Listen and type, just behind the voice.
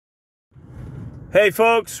Hey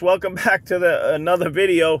folks, welcome back to another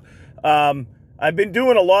video. I've been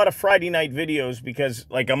doing a lot of Friday night videos because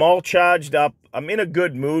I'm all charged up. I'm in a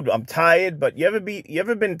good mood. I'm tired, but you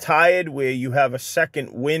ever been tired where you have a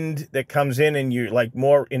second wind that comes in and you're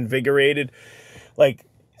more invigorated?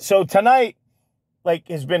 So tonight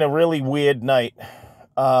has been a really weird night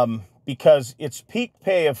because it's peak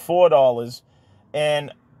pay of $4,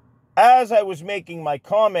 and as I was making my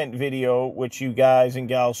comment video, which you guys and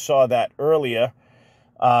gals saw that earlier,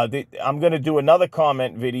 I'm going to do another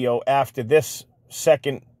comment video after this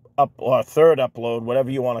second or third upload,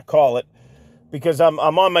 whatever you want to call it, because I'm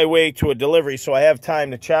on my way to a delivery, so I have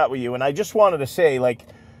time to chat with you. And I just wanted to say,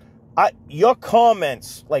 your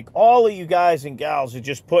comments, all of you guys and gals are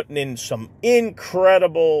just putting in some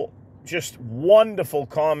incredible, just wonderful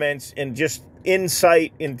comments and just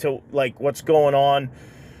insight into what's going on.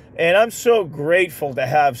 And I'm so grateful to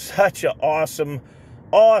have such an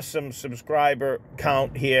awesome subscriber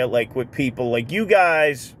count here, with people you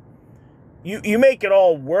guys. You make it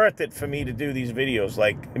all worth it for me to do these videos.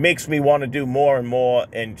 It makes me want to do more and more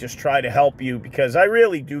and just try to help you, because I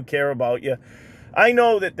really do care about you. I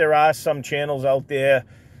know that there are some channels out there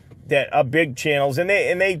that are big channels, and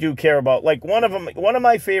they do care about, one of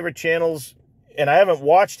my favorite channels, and I haven't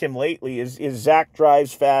watched him lately, is Zach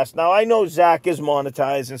Drives Fast. Now, I know Zach is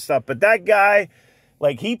monetized and stuff, but that guy,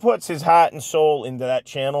 he puts his heart and soul into that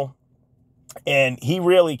channel, and he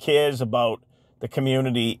really cares about the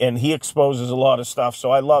community, and he exposes a lot of stuff, so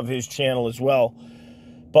I love his channel as well.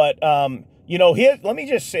 But, here, let me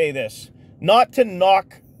just say this. Not to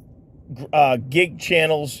knock gig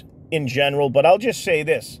channels in general, but I'll just say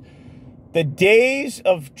this. The days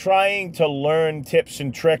of trying to learn tips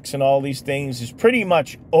and tricks and all these things is pretty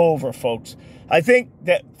much over, folks. I think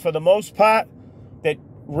that for the most part, that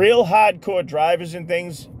real hardcore drivers and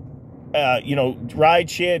things,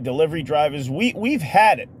 rideshare, delivery drivers, we've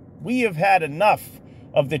had it. We have had enough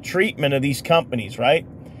of the treatment of these companies, right?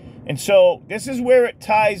 And so this is where it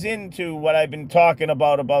ties into what I've been talking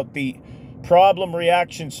about the problem,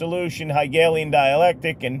 reaction, solution, Hegelian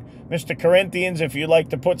dialectic. And Mr. Corinthians, if you'd like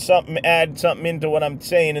to add something into what I'm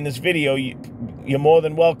saying in this video, you're more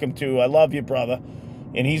than welcome to. I love you, brother.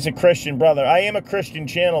 And he's a Christian brother. I am a Christian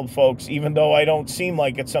channel, folks, even though I don't seem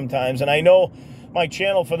like it sometimes. And I know my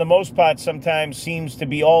channel, for the most part, sometimes seems to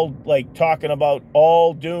be all talking about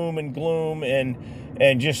all doom and gloom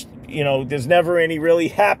and just, there's never any really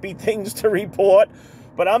happy things to report.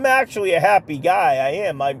 But I'm actually a happy guy. I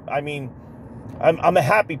am. I mean, I'm a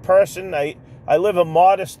happy person. I live a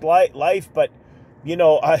modest life, but,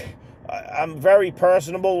 I'm very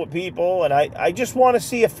personable with people, and I just want to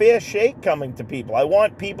see a fair shake coming to people. I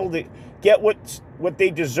want people to get what they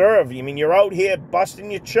deserve. I mean, you're out here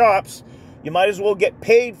busting your chops. You might as well get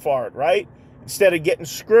paid for it, right? Instead of getting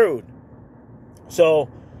screwed. So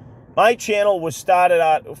my channel was started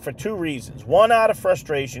out for two reasons. One, out of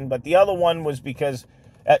frustration, but the other one was because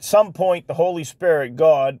at some point the Holy Spirit,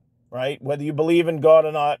 God, right? Whether you believe in God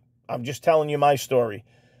or not, I'm just telling you my story.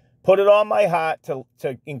 Put it on my heart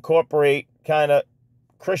to incorporate kind of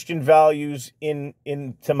Christian values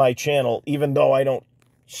into my channel, even though I don't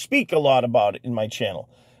speak a lot about it in my channel.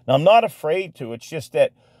 Now, I'm not afraid to. It's just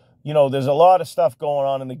that, there's a lot of stuff going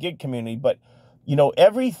on in the gig community, but,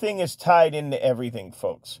 everything is tied into everything,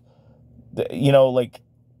 folks. The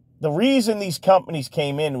reason these companies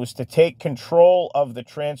came in was to take control of the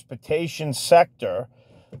transportation sector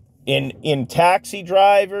in taxi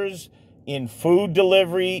drivers, in food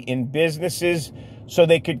delivery, in businesses, so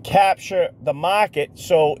they could capture the market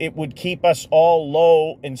so it would keep us all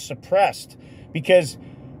low and suppressed, because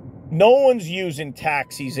no one's using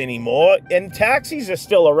taxis anymore, and taxis are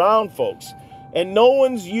still around, folks, and no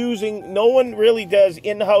one really does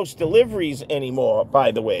in-house deliveries anymore,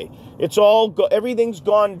 by the way. Everything's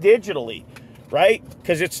gone digitally, right?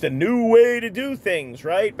 Because it's the new way to do things,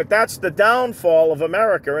 right? But that's the downfall of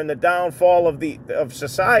America and the downfall of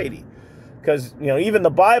society. Because, even the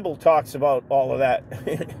Bible talks about all of that.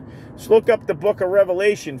 Just look up the book of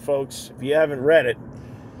Revelation, folks, if you haven't read it.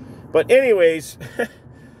 But anyways,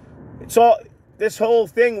 this whole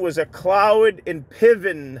thing was a Cloud and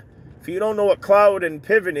Piven. If you don't know what Cloud and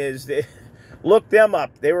Piven is, look them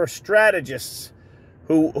up. They were strategists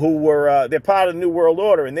who were, they're part of the New World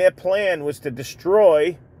Order, and their plan was to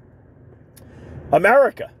destroy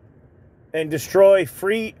America and destroy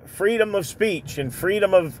freedom of speech and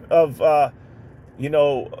freedom of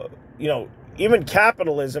even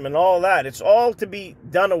capitalism and all that. It's all to be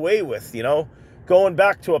done away with, going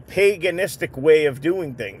back to a paganistic way of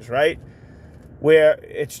doing things, right? Where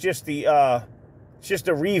it's just a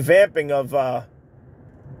revamping of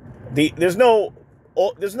there's no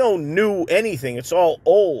there's no new anything. It's all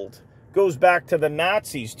old. Goes back to the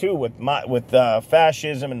Nazis too, with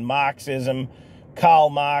fascism and Marxism, Karl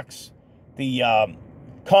Marx, the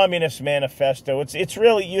Communist Manifesto. It's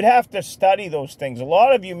really, you'd have to study those things. A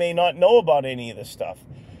lot of you may not know about any of this stuff,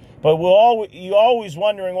 but you're always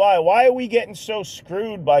wondering why. Why are we getting so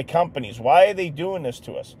screwed by companies? Why are they doing this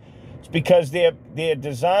to us? It's because they're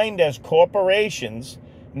designed as corporations,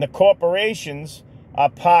 and the corporations are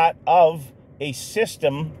part of a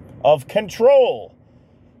system of control.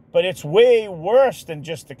 But it's way worse than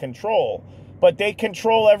just the control. But they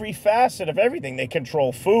control every facet of everything. They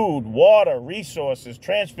control food, water, resources,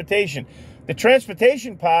 transportation. The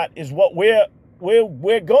transportation part is what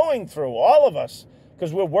we're going through, all of us,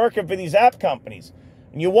 because we're working for these app companies.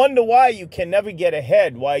 And you wonder why you can never get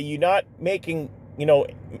ahead, why you're not making,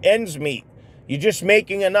 ends meet. You're just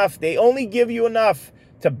making enough. They only give you enough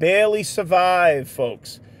to barely survive,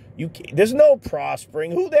 folks. There's no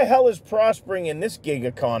prospering. Who the hell is prospering in this gig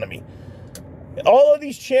economy? All of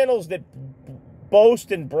these channels that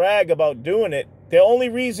boast and brag about doing it, the only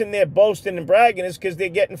reason they're boasting and bragging is because they're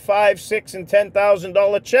getting $5,000, $6,000, and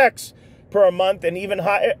 $10,000 checks per month, and even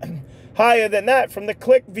higher than that from the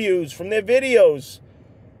click views from their videos.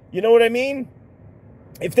 You know what I mean?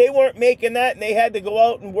 If they weren't making that and they had to go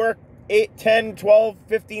out and work 8, 10, 12,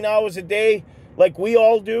 15 hours a day like we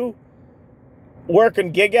all do,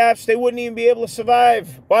 working gig apps, they wouldn't even be able to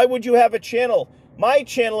survive. Why would you have a channel? My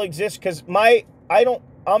channel exists because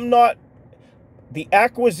the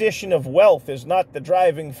acquisition of wealth is not the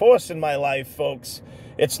driving force in my life, folks.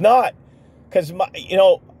 It's not. Because,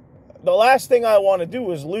 the last thing I want to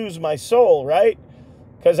do is lose my soul, right?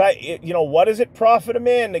 Because what does it profit a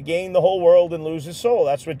man to gain the whole world and lose his soul?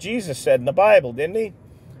 That's what Jesus said in the Bible, didn't he?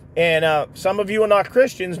 And some of you are not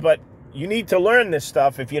Christians, but you need to learn this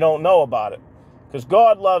stuff if you don't know about it. Because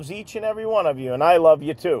God loves each and every one of you, and I love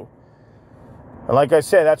you too. And like I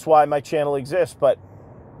said, that's why my channel exists. But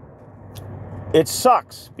it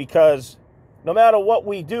sucks because no matter what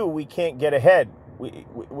we do, we can't get ahead.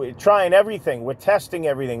 We're trying everything. We're testing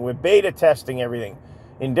everything. We're beta testing everything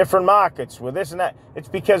in different markets with this and that. It's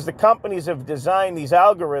because the companies have designed these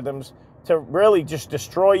algorithms to really just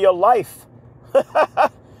destroy your life.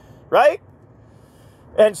 Right?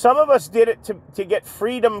 And some of us did it to get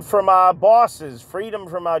freedom from our bosses, freedom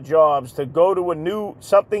from our jobs, to go to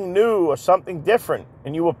something new or something different.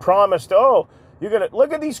 And you were promised, oh, you're going to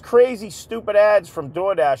look at these crazy, stupid ads from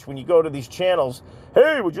DoorDash when you go to these channels.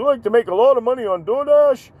 Hey, would you like to make a lot of money on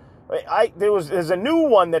DoorDash? There's a new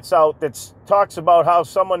one that's out that talks about how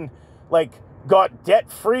someone got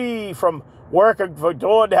debt free from working for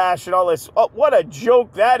DoorDash and all this. Oh, what a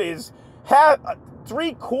joke that is.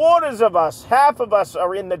 Three-quarters of us, half of us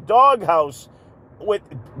are in the doghouse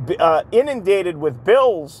inundated with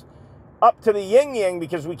bills up to the yin-yang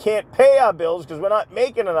because we can't pay our bills because we're not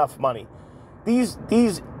making enough money. These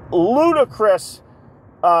ludicrous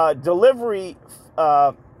delivery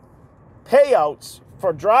payouts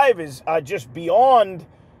for drivers are just beyond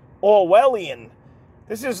Orwellian.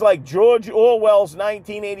 This is like George Orwell's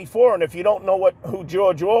 1984, and if you don't know who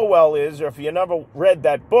George Orwell is, or if you never read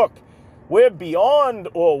that book, we're beyond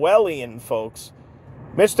Orwellian, folks.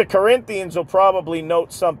 Mr. Corinthians will probably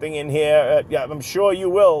note something in here. Yeah, I'm sure you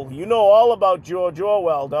will. You know all about George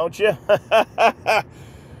Orwell, don't you? I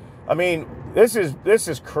mean, this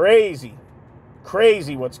is crazy.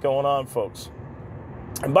 Crazy what's going on, folks.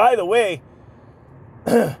 And by the way,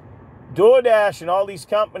 DoorDash and all these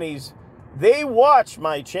companies, they watch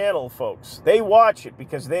my channel, folks. They watch it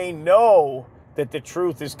because they know that the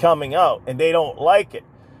truth is coming out and they don't like it.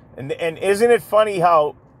 And isn't it funny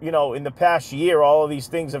how, in the past year, all of these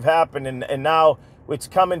things have happened, and now it's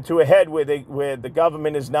coming to a head where the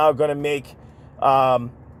government is now going to make,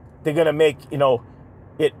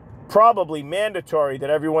 it probably mandatory that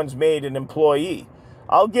everyone's made an employee.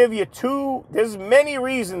 I'll give you there's many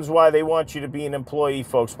reasons why they want you to be an employee,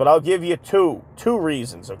 folks, but I'll give you two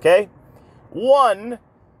reasons, okay? One,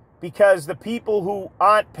 because the people who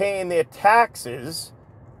aren't paying their taxes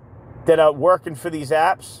that are working for these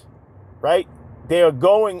apps, right? They are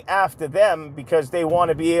going after them because they want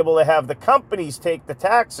to be able to have the companies take the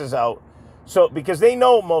taxes out. So, because they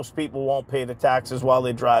know most people won't pay the taxes while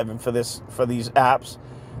they're driving for these apps.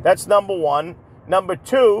 That's number one. Number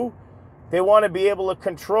two, they want to be able to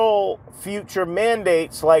control future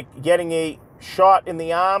mandates like getting a shot in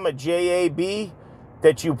the arm, a JAB,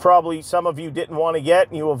 that some of you didn't want to get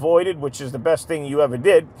and you avoided, which is the best thing you ever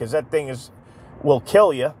did, because that thing will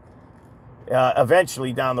kill you.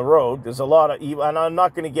 Eventually down the road. There's a lot of evil, and I'm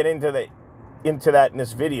not going to get into that in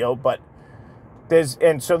this video, but those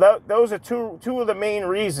are two of the main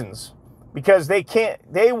reasons because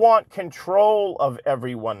they want control of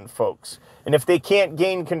everyone, folks. And if they can't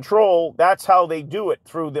gain control, that's how they do it,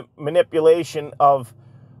 through the manipulation of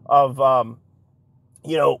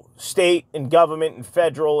state and government and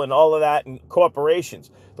federal and all of that, and corporations.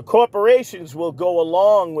 The corporations will go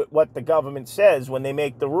along with what the government says when they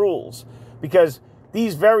make the rules, because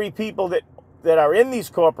these very people that are in these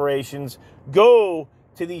corporations go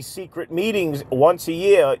to these secret meetings once a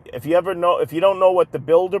year. If you don't know what the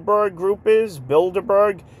Bilderberg group is,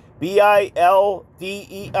 Bilderberg,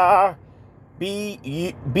 Bilderberg,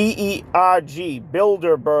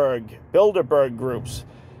 Bilderberg groups.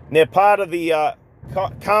 And they're part of the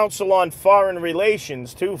Council on Foreign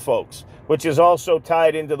Relations too, folks, which is also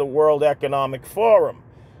tied into the World Economic Forum.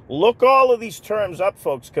 Look all of these terms up,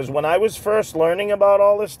 folks, because when I was first learning about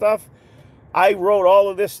all this stuff, I wrote all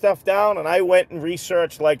of this stuff down, and I went and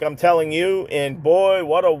researched like I'm telling you, and boy,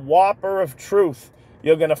 what a whopper of truth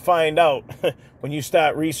you're going to find out when you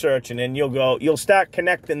start researching, and you'll start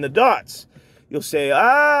connecting the dots. You'll say,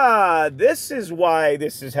 this is why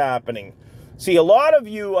this is happening. See, a lot of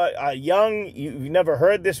you are young. You've never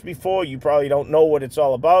heard this before. You probably don't know what it's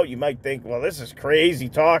all about. You might think, well, this is crazy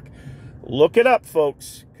talk. Look it up,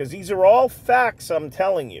 folks, because these are all facts I'm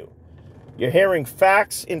telling you. You're hearing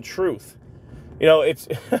facts and truth. It's...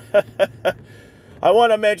 I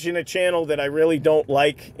want to mention a channel that I really don't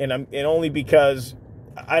like, and only because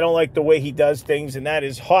I don't like the way he does things, and that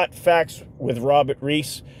is Hot Facts with Robert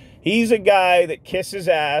Reese. He's a guy that kisses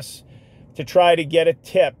ass to try to get a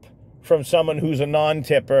tip from someone who's a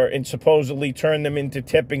non-tipper and supposedly turn them into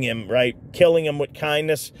tipping him, right? Killing him with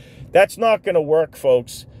kindness. That's not going to work,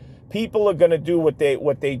 folks. People are going to do what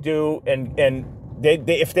they do, and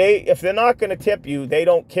if they're not going to tip you, they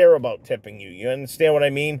don't care about tipping you. You understand what I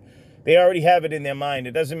mean? They already have it in their mind.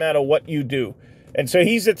 It doesn't matter what you do. And so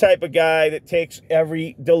he's the type of guy that takes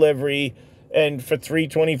every delivery, and for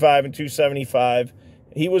 $3.25 and $2.75.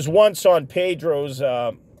 He was once on Pedro's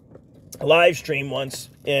live stream once,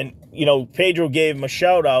 and Pedro gave him a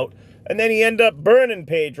shout out, and then he ended up burning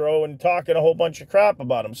Pedro and talking a whole bunch of crap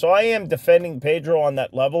about him. So I am defending Pedro on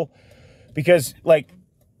that level, because like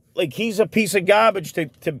he's a piece of garbage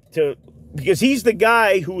because he's the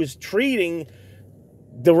guy who is treating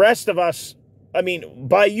the rest of us. I mean,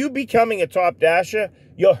 by you becoming a top dasher,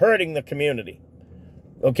 you're hurting the community.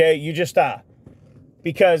 Okay, you just are,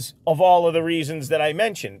 because of all of the reasons that I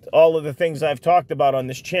mentioned, all of the things I've talked about on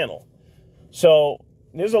this channel. So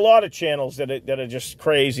there's a lot of channels that are just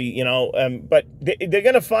crazy, but they're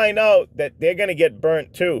going to find out that they're going to get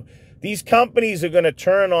burnt too. These companies are going to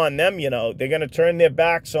turn on them, They're going to turn their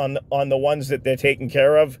backs on the ones that they're taking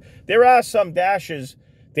care of. There are some dashers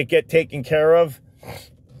that get taken care of.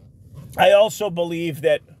 I also believe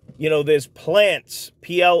that, there's plants,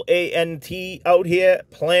 P-L-A-N-T out here,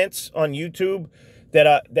 plants on YouTube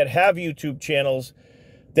that have YouTube channels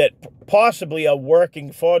that possibly are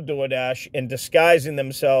working for DoorDash and disguising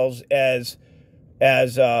themselves as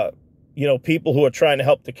people who are trying to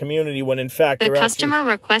help the community, when in fact the customer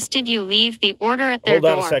requested you leave the order at their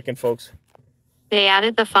door. Hold on a second, folks. They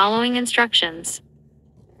added the following instructions.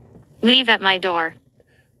 Leave at my door.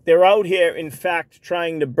 They're out here, in fact,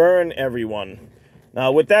 trying to burn everyone.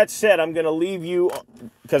 Now, with that said, I'm going to leave you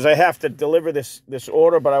because I have to deliver this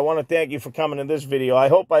order, but I want to thank you for coming to this video. I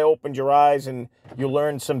hope I opened your eyes and you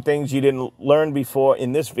learned some things you didn't learn before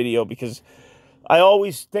in this video, because I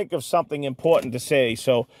always think of something important to say.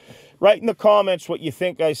 So write in the comments what you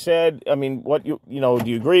think I said. I mean, what do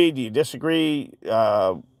you agree? Do you disagree?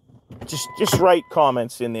 Just write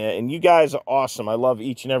comments in there. And you guys are awesome. I love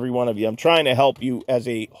each and every one of you. I'm trying to help you as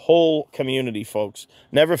a whole community, folks.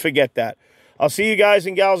 Never forget that. I'll see you guys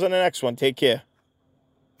and gals on the next one. Take care.